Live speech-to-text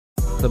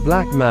The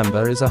black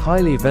mamba is a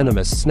highly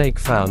venomous snake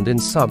found in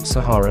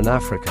sub-Saharan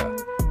Africa.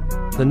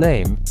 The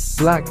name,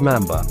 black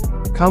mamba,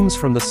 comes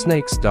from the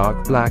snake's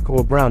dark black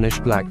or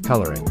brownish-black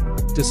coloring.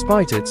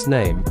 Despite its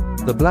name,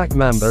 the black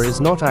mamba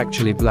is not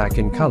actually black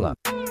in color,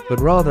 but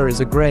rather is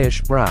a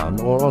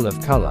grayish-brown or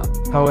olive color.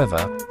 However,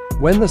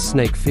 when the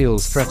snake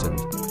feels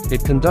threatened,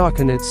 it can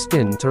darken its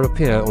skin to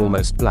appear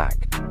almost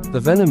black. The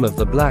venom of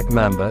the black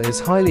mamba is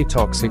highly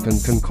toxic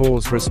and can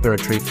cause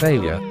respiratory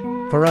failure,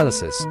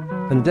 paralysis,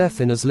 and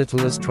death in as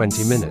little as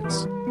 20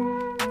 minutes.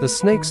 The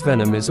snake's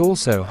venom is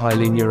also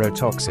highly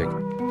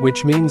neurotoxic,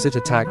 which means it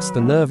attacks the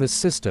nervous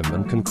system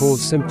and can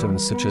cause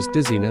symptoms such as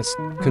dizziness,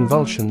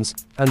 convulsions,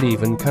 and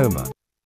even coma.